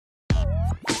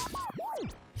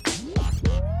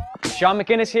Sean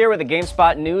McInnes here with a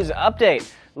GameSpot news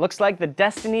update. Looks like the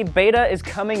Destiny beta is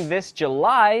coming this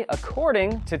July,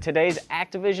 according to today's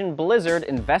Activision Blizzard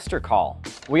investor call.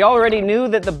 We already knew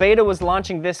that the beta was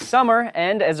launching this summer,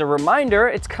 and as a reminder,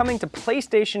 it's coming to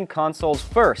PlayStation consoles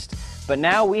first. But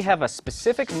now we have a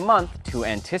specific month to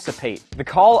anticipate. The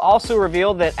call also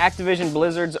revealed that Activision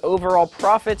Blizzard's overall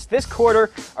profits this quarter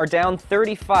are down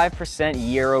 35%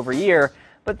 year over year,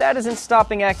 but that isn't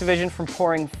stopping Activision from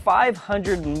pouring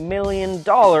 $500 million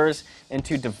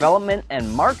into development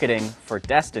and marketing for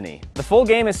Destiny. The full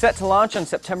game is set to launch on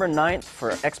September 9th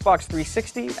for Xbox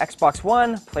 360, Xbox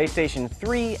One, PlayStation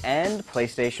 3, and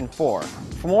PlayStation 4.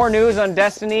 For more news on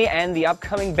Destiny and the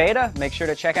upcoming beta, make sure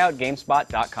to check out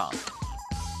GameSpot.com.